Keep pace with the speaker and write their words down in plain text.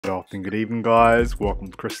Good afternoon, good evening guys, welcome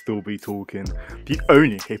to Crystal Be Talking, the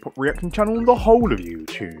only K-pop reaction channel on the whole of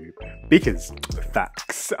YouTube, because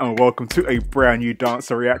facts, and welcome to a brand new dance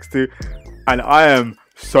to react to, and I am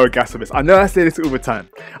so gassed for this. I know I say this all the time,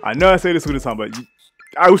 but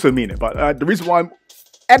I also mean it, but the reason why I'm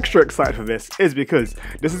extra excited for this is because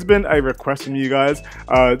this has been a request from you guys.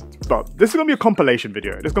 But this is gonna be a compilation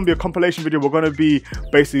video. We're gonna be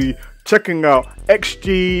basically checking out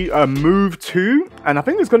XG Move 2, and I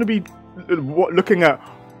think it's gonna be looking at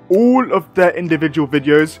all of their individual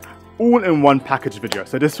videos all in one package video.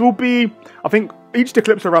 So this will be, I think each the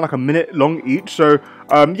clips are around like a minute long each. So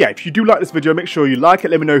yeah, if you do like this video, make sure you like it,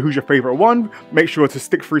 let me know who's your favorite one, make sure to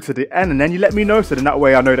stick through to the end, and then you let me know, so then that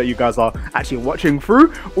way I know that you guys are actually watching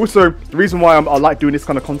through. Also, the reason why I like doing this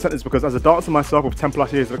kind of content is because as a dancer myself with 10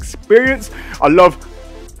 plus years of experience, I love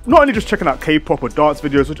not only just checking out K-pop or dance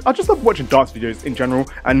videos, I just love watching dance videos in general,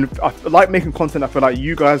 and I like making content. I feel like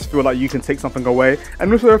you guys feel like you can take something away,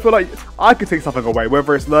 and also I feel like I can take something away,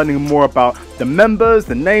 whether it's learning more about the members,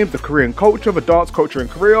 the names, the Korean culture, the dance culture in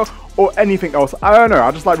Korea, or anything else. I don't know, I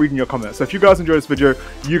just like reading your comments. So if you guys enjoy this video,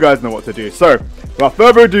 you guys know what to do. So without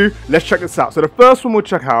further ado, let's check this out. So the first one we'll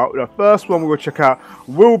check out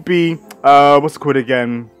will be what's it called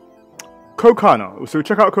again? Cocona. So we'll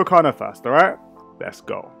check out Cocona first, alright? Let's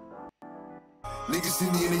go.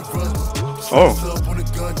 Oh,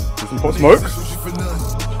 some hot smoke.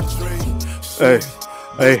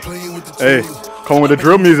 Hey, come on with the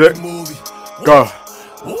drill music. Go.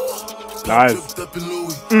 Nice.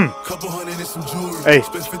 Hey.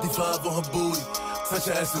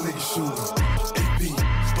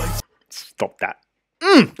 Stop that.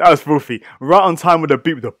 That was filthy. Right on time with the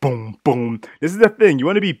beat, with the boom, boom. This is the thing. You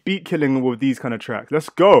want to be beat killing with these kind of tracks. Let's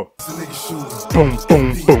go. Boom,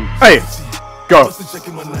 boom, boom. Hey, go.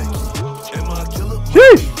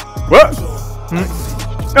 Sheesh. What?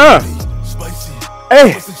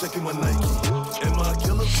 Hey.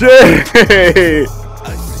 Shit.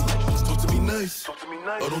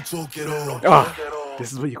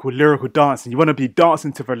 This is what you call lyrical dancing. You want to be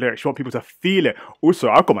dancing to the lyrics. You want people to feel it. Also,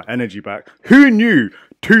 I've got my energy back. Who knew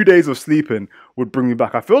 2 days of sleeping would bring me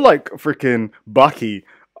back? I feel like freaking Bucky.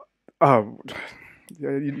 None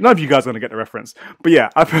of you guys are going to get the reference. But yeah,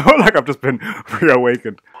 I feel like I've just been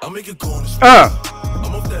reawakened. Woo!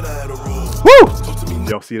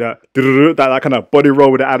 Y'all see that? That kind of body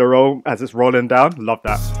roll with the Adderall as it's rolling down. Love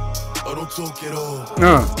that.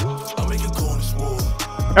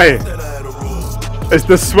 Hey. It's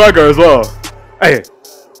the swagger as well. Hey.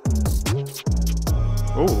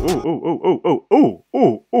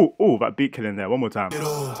 Oh, that beat killing there. One more time.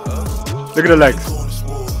 Look at the legs.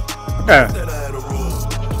 Yeah.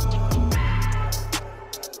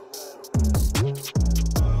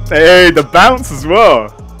 Hey, the bounce as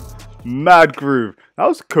well. Mad groove. That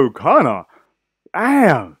was Cocona.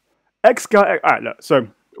 Damn. Xgalx. Alright, look. So,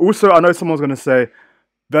 also, I know someone's going to say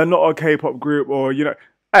they're not a K-pop group, or, you know.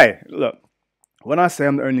 Hey, look. When I say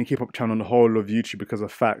I'm the only K-pop channel on the whole of YouTube because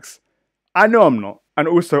of facts, I know I'm not. And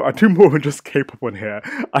also, I do more than just K-pop on here.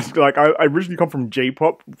 I originally come from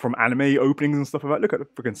J-pop, from anime openings and stuff like that. Look at the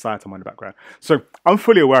freaking Saitama in the background. So, I'm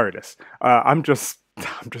fully aware of this. I'm just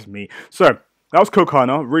me. So, that was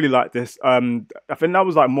Cocona. Really like this. I think that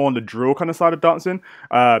was like more on the drill kind of side of dancing.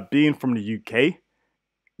 Being from the UK,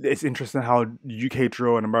 it's interesting how UK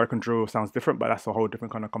drill and American drill sounds different, but that's a whole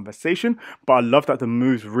different kind of conversation. But I love that the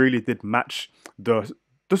moves really did match the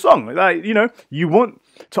song. Like, you know, you want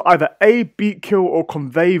to either A, beat, kill, or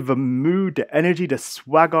convey the mood, the energy, the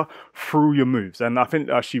swagger through your moves. And I think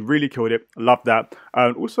she really killed it. Love that.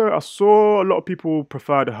 And also, I saw a lot of people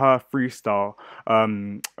preferred her freestyle. I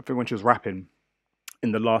think when she was rapping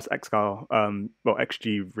in the last Xgalx,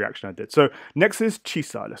 XG reaction I did. So next is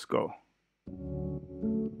Chisa. Let's go.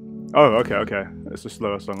 Oh, okay. It's a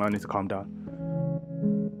slower song. I need to calm down.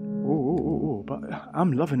 Ooh, but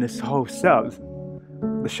I'm loving this whole setup.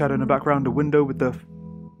 The shadow in the background, the window with the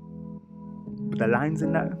lines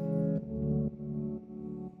in that.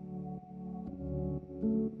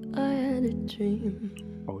 I had a dream.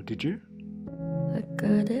 Oh, did you? I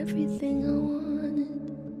got everything I wanted.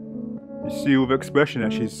 You see all the expression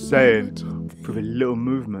that she's saying through the little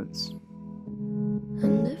movements.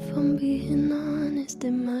 And if I'm being honest,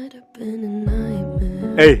 it might have been a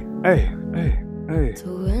nightmare. Hey.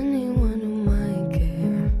 To anyone who might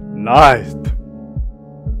care. Nice.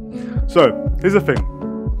 So, here's the thing.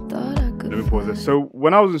 Let me pause this. So,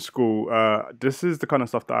 when I was in school, this is the kind of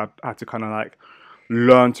stuff that I had to kind of like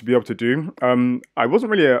learn to be able to do. I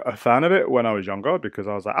wasn't really a fan of it when I was younger because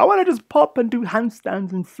I was like, I want to just pop and do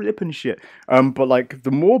handstands and flip and shit. But like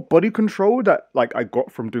the more body control that like I got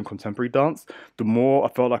from doing contemporary dance, the more I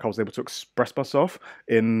felt like I was able to express myself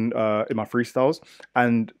in my freestyles.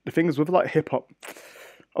 And the thing is with like hip hop,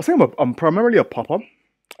 I'll say I'm primarily a popper.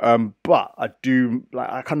 But I do like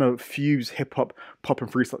I kind of fuse hip hop, pop,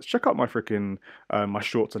 and freestyles. Check out my freaking my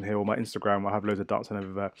shorts on here or my Instagram. I have loads of dancing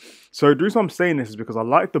over there. So the reason I'm saying this is because I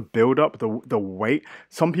like the build up, the weight.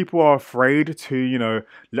 Some people are afraid to, you know,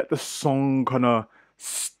 let the song kind of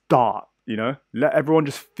start. You know, let everyone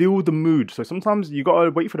just feel the mood. So sometimes you gotta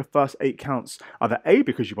wait for the first 8 counts. Either A,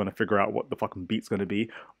 because you want to figure out what the fucking beat's gonna be,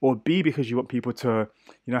 or B, because you want people to,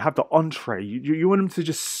 you know, have the entree. You want them to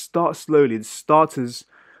just start slowly. The starters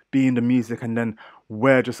being the music, and then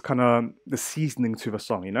we're just kind of the seasoning to the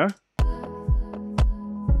song, you know?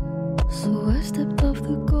 So I stepped off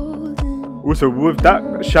the golden. Also, with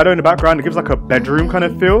that shadow in the background, it gives like a bedroom kind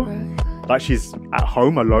of feel. Like she's at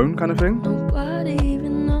home alone kind of thing. Nobody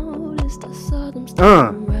even noticed. I saw them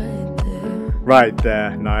standing right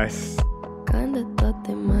there, nice. Kinda thought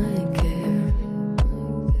they might care.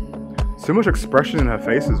 So much expression in her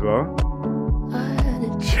face as well. I had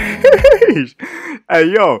it. Jeez. Hey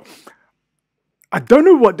yo, I don't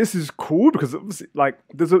know what this is called because obviously, like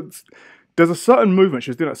there's a certain movement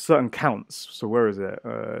she was doing at certain counts. So where is it?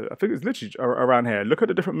 I think it's literally around here. Look at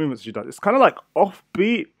the different movements she does. It's kind of like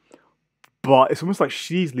offbeat, but it's almost like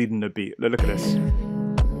she's leading the beat. Look at this.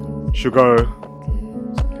 She'll go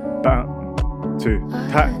bam, two,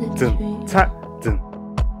 tat, dun, tat, dun.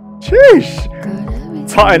 Sheesh.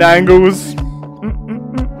 Tight angles.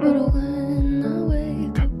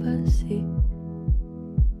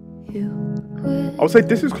 I would say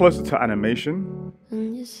this is closer to animation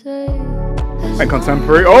and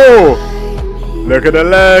contemporary. Oh, look at the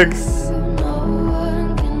legs.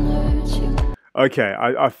 Okay,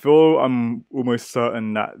 I feel I'm almost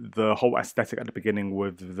certain that the whole aesthetic at the beginning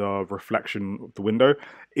with the reflection of the window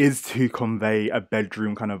is to convey a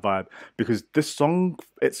bedroom kind of vibe, because this song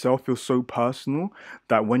itself feels so personal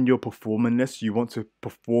that when you're performing this, you want to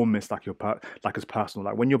perform this like it's personal.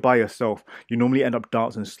 Like when you're by yourself, you normally end up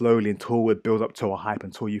dancing slowly until it builds up to a hype,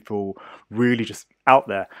 until you feel really just out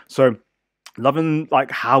there. So loving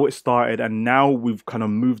like how it started, and now we've kind of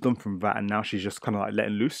moved on from that, and now she's just kind of like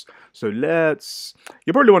letting loose. So you're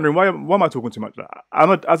probably wondering why am I talking too much?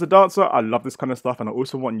 As a dancer, I love this kind of stuff, and I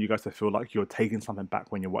also want you guys to feel like you're taking something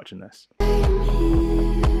back when you're watching this.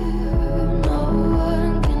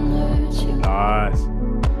 Nice.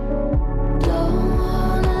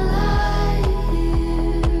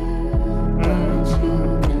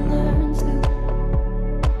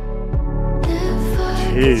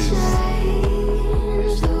 Jeez.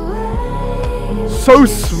 So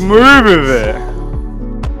smooth with it.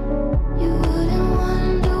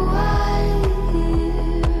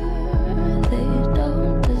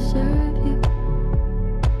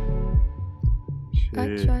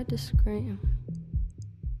 I tried to scream.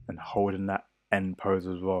 And holding that end pose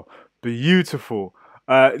as well. Beautiful.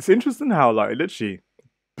 It's interesting how like literally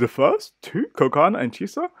the first two, Cocona and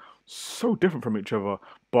Chisa, so different from each other,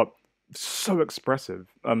 but so expressive.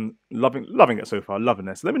 Loving it so far. Loving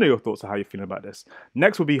this. Let me know your thoughts on how you're feeling about this.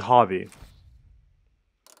 Next will be Harvey.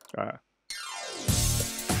 Alright.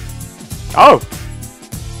 Oh!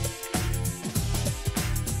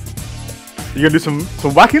 You gonna do some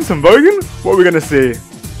whacking, some voguing? What are we gonna see?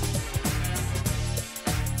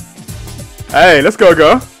 Hey, let's go,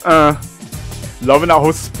 girl. Loving that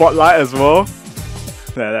whole spotlight as well.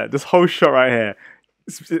 There, this whole shot right here.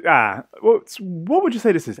 What would you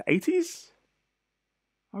say this is? 80s?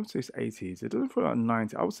 I would say it's 80s. It doesn't feel like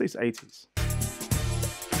 90s. I would say it's 80s.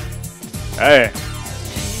 Hey.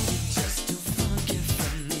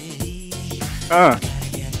 Yeah,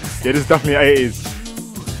 this is definitely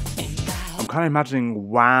 80s. I'm kind of imagining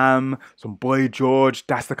Wham, some Boy George.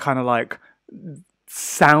 That's the kind of like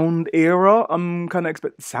sound era. I'm kind of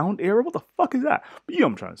expecting sound era. What the fuck is that? But you know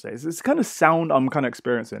what I'm trying to say. It's the kind of sound I'm kind of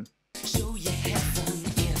experiencing.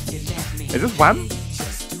 Is this Wham?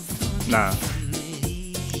 Nah.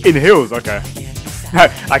 In heels, okay.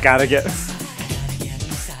 I gotta get.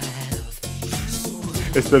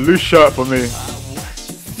 It's the loose shirt for me.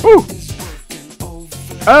 Woo!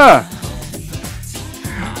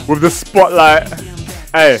 With the spotlight.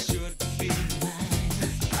 Hey.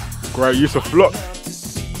 Great use of flop.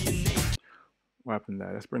 What happened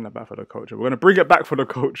there? Let's bring that back for the culture. We're gonna bring it back for the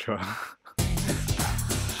culture.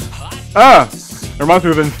 It reminds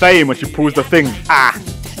me of in Fame when she pulls the thing.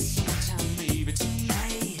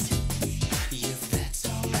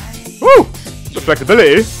 Woo! The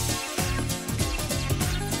flexibility.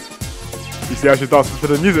 see how she dances to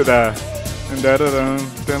the music there.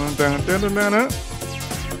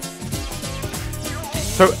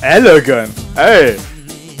 So elegant. Hey.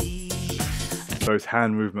 Those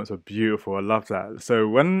hand movements are beautiful. I love that. So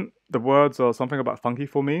when the words are something about funky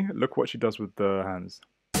for me, look what she does with the hands.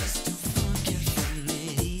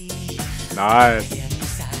 Nice.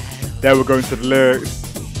 There we're going to the lyrics.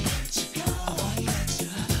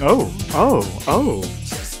 Oh.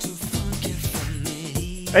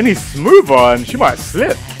 Any smoother and she might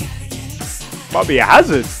slip. Might be a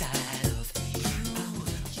hazard.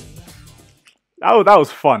 Oh, that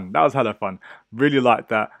was fun. That was hella fun. Really like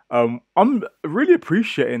that. I'm really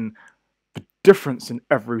appreciating the difference in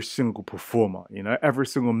every single performer. You know, every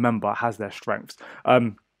single member has their strengths.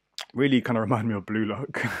 Really kind of remind me of Blue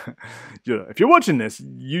Lock. You know, if you're watching this,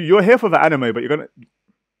 you're here for the anime, but you're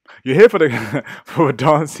here for the for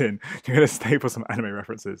dancing. You're gonna stay for some anime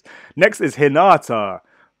references. Next is Hinata.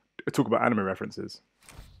 Talk about anime references.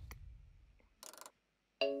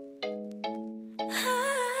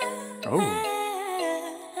 Oh.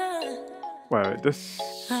 Wait, this...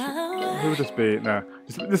 Who would this be? No.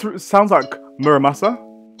 This sounds like Muramasa.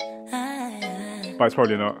 But it's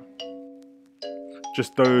probably not.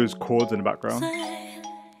 Just those chords in the background.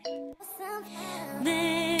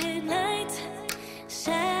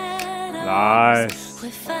 Nice.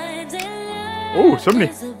 Oh, so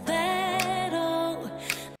many...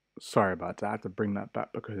 Sorry about that. I have to bring that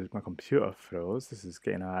back because my computer froze. This is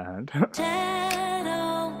getting out of hand.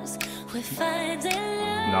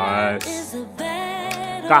 Nice.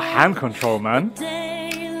 That hand control, man.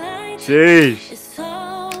 Jeez.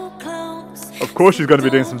 Of course she's going to be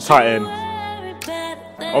doing some tighten.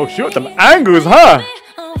 Oh, she got them angles, huh?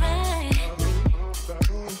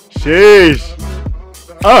 Jeez.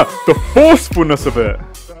 The forcefulness of it.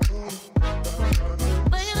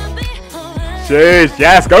 Jeez,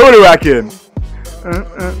 yes, go to whacking.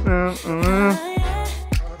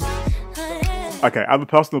 Okay, I have a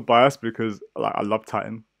personal bias because like I love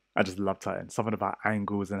Titan. I just love Titan. Something about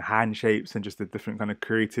angles and hand shapes and just the different kind of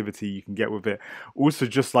creativity you can get with it. Also,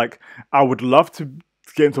 just like I would love to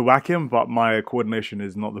get into whacking, but my coordination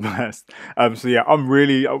is not the best. So yeah, I'm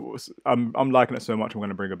liking it so much. I'm going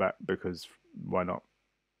to bring it back because why not?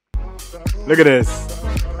 Look at this.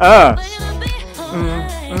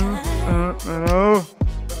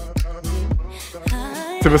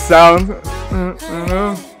 To the sound.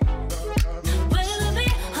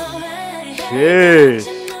 Jeez.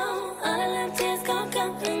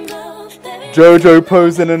 Jojo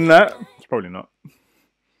posing in that. It's probably not.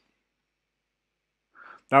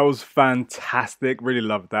 That was fantastic. Really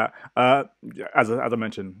loved that. As I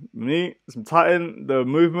mentioned, some Titan, the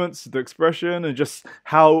movements, the expression, and just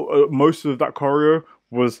how most of that choreo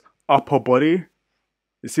was upper body.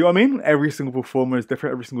 You see what I mean? Every single performer is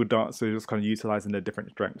different. Every single dancer is just kind of utilizing their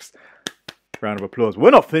different strengths. Round of applause.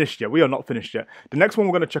 We're not finished yet. We are not finished yet. The next one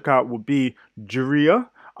we're going to check out will be Juria.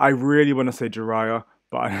 I really want to say Juria,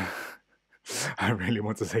 but I really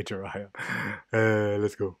want to say Juria.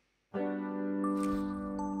 Let's go.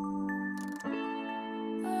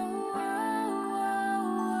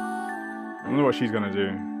 I wonder what she's going to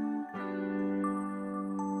do.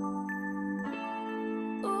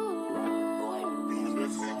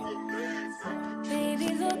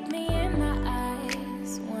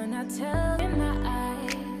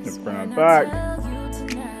 Bring her back.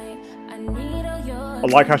 I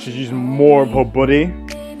like how she's using more of her body,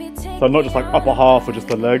 so not just like upper half or just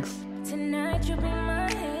the legs.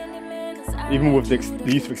 Even with the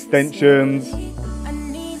use of extensions.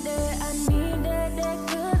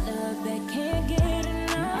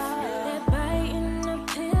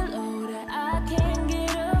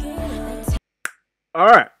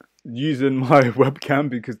 Alright. Using my webcam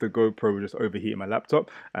because the GoPro was just overheating my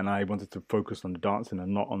laptop and I wanted to focus on the dancing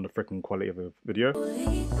and not on the freaking quality of the video.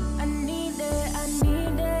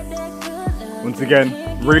 Once again,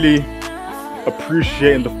 really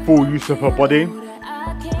appreciating the full use of her body.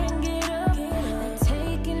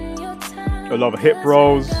 A lot of hip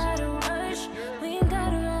rolls.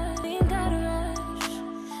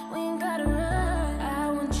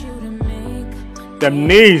 Them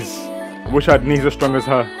knees. Wish I had knees as strong as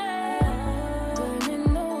her.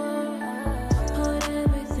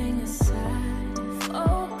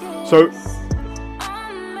 So,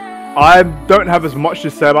 I don't have as much to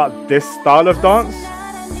say about this style of dance.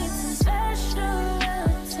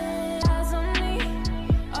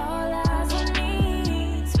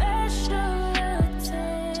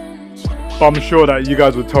 But I'm sure that you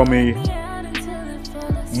guys would tell me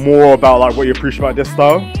more about like what you appreciate about this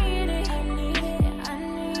style.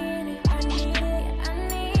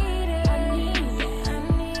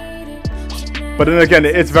 But then again,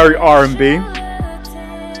 it's very R&B.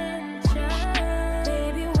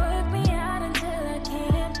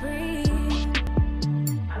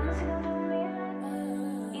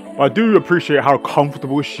 I do appreciate how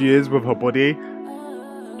comfortable she is with her body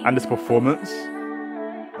and this performance.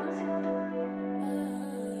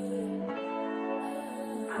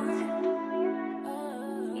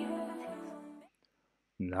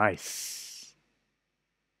 Nice.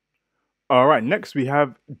 All right, next we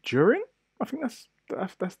have Jurin. I think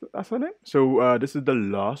that's her name. So this is the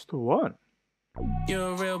last one.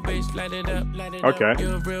 You're a real bitch, light it up, light it Okay. up.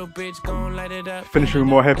 You're a real bitch, gon' light it up. Finishing with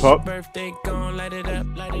more hip hop. Birthday, gon' light it up,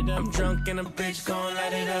 light it up. I'm drunk and a bitch, gon'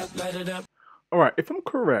 light it up, light it up. All right, if I'm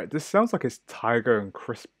correct, this sounds like it's Tiger and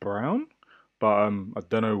Chris Brown, but I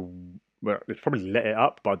don't know. Well, it's probably Let It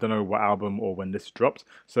Up, but I don't know what album or when this dropped.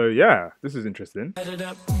 So yeah, this is interesting.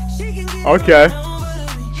 Okay.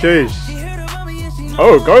 Sheesh.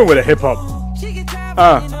 Oh, going with a hip hop.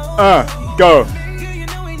 Go.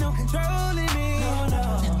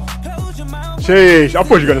 Sheesh, I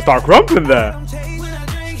thought you were gonna start crumpling there.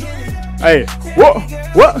 Hey, what?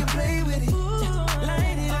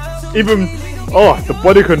 Even, oh, the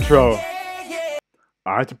body control.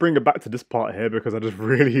 I had to bring it back to this part here because I just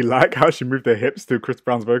really like how she moved her hips to Chris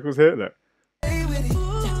Brown's vocals here. Look.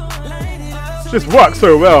 Just works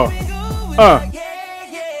so well.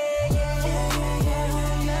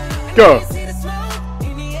 Go.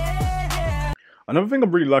 Another thing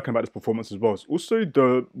I'm really liking about this performance as well is also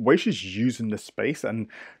the way she's using the space, and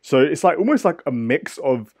so it's like almost like a mix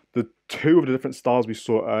of the two of the different styles we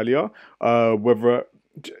saw earlier. Whether,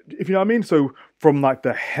 if you know what I mean. So from like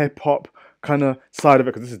the hip hop kind of side of it,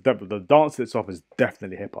 because this is definitely, the dance itself is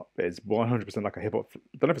definitely hip hop. It's 100% like a hip hop. I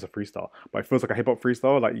don't know if it's a freestyle, but it feels like a hip hop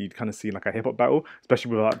freestyle. Like you kind of see like a hip hop battle,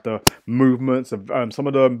 especially with like the movements of some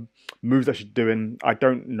of the moves that she's doing. I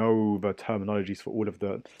don't know the terminologies for all of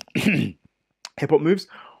the hip hop moves,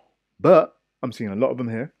 but I'm seeing a lot of them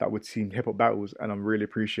here that would seem hip hop battles, and I'm really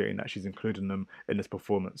appreciating that she's including them in this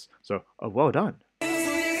performance. So, well done.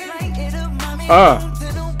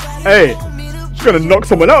 Hey, she's gonna knock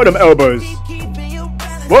someone out with them elbows.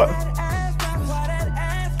 What?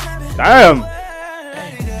 Damn.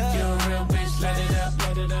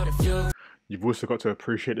 You've also got to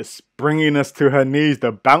appreciate the springiness to her knees,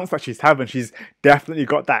 the bounce that she's having. She's definitely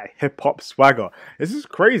got that hip hop swagger. This is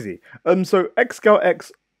crazy. So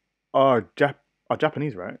Xgalx are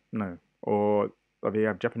Japanese, right? No, or they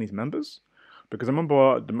have Japanese members? Because I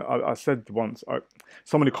remember I said once,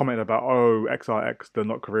 somebody commented about, oh, XRX, they're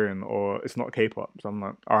not Korean, or it's not K-pop. So I'm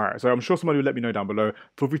like, all right. So I'm sure somebody will let me know down below.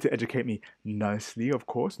 Feel free to educate me nicely, of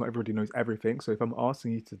course. Not everybody knows everything. So if I'm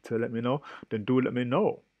asking you to let me know, then do let me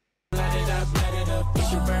know. Let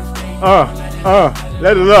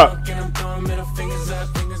it up.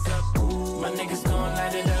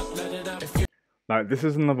 Like, this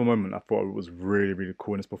is another moment I thought was really, really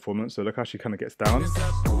cool in this performance. So look how she kind of gets down.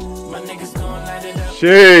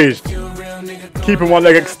 Sheesh! Keeping one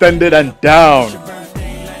leg extended and down.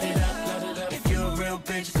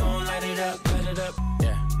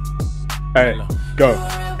 Hey, go,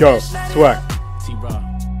 swag.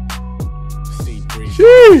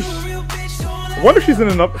 Sheesh! I wonder if she's in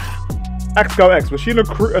another Xgalx. Was she in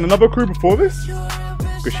another crew before this?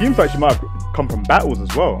 Because she seems like she might have come from battles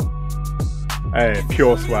as well. Hey,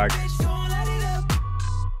 pure swag.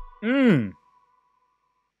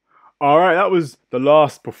 Alright, that was the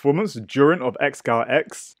last performance during of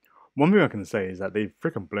Xgalx. One thing I can say is that they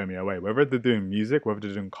freaking blow me away. Whether they're doing music, whether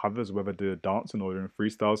they're doing covers, whether they're dancing or doing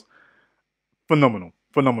freestyles. Phenomenal.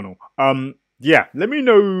 Yeah, let me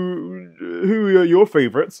know who are your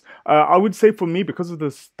favorites. I would say for me, because of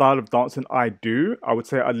the style of dancing I do, I would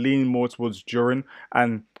say I lean more towards Jurin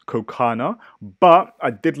and Cocona. But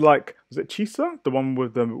I did like, was it Chisa? The one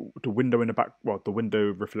with the window in the back, well, the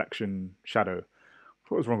window reflection shadow.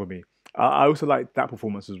 What was wrong with me? I also like that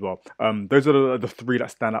performance as well. Those are the three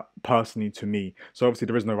that stand out personally to me. So obviously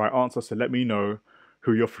there is no right answer, so let me know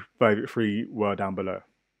who your favorite three were down below.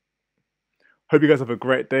 Hope you guys have a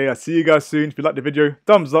great day. I'll see you guys soon. If you liked the video,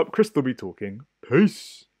 thumbs up. Chris will be talking.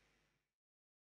 Peace.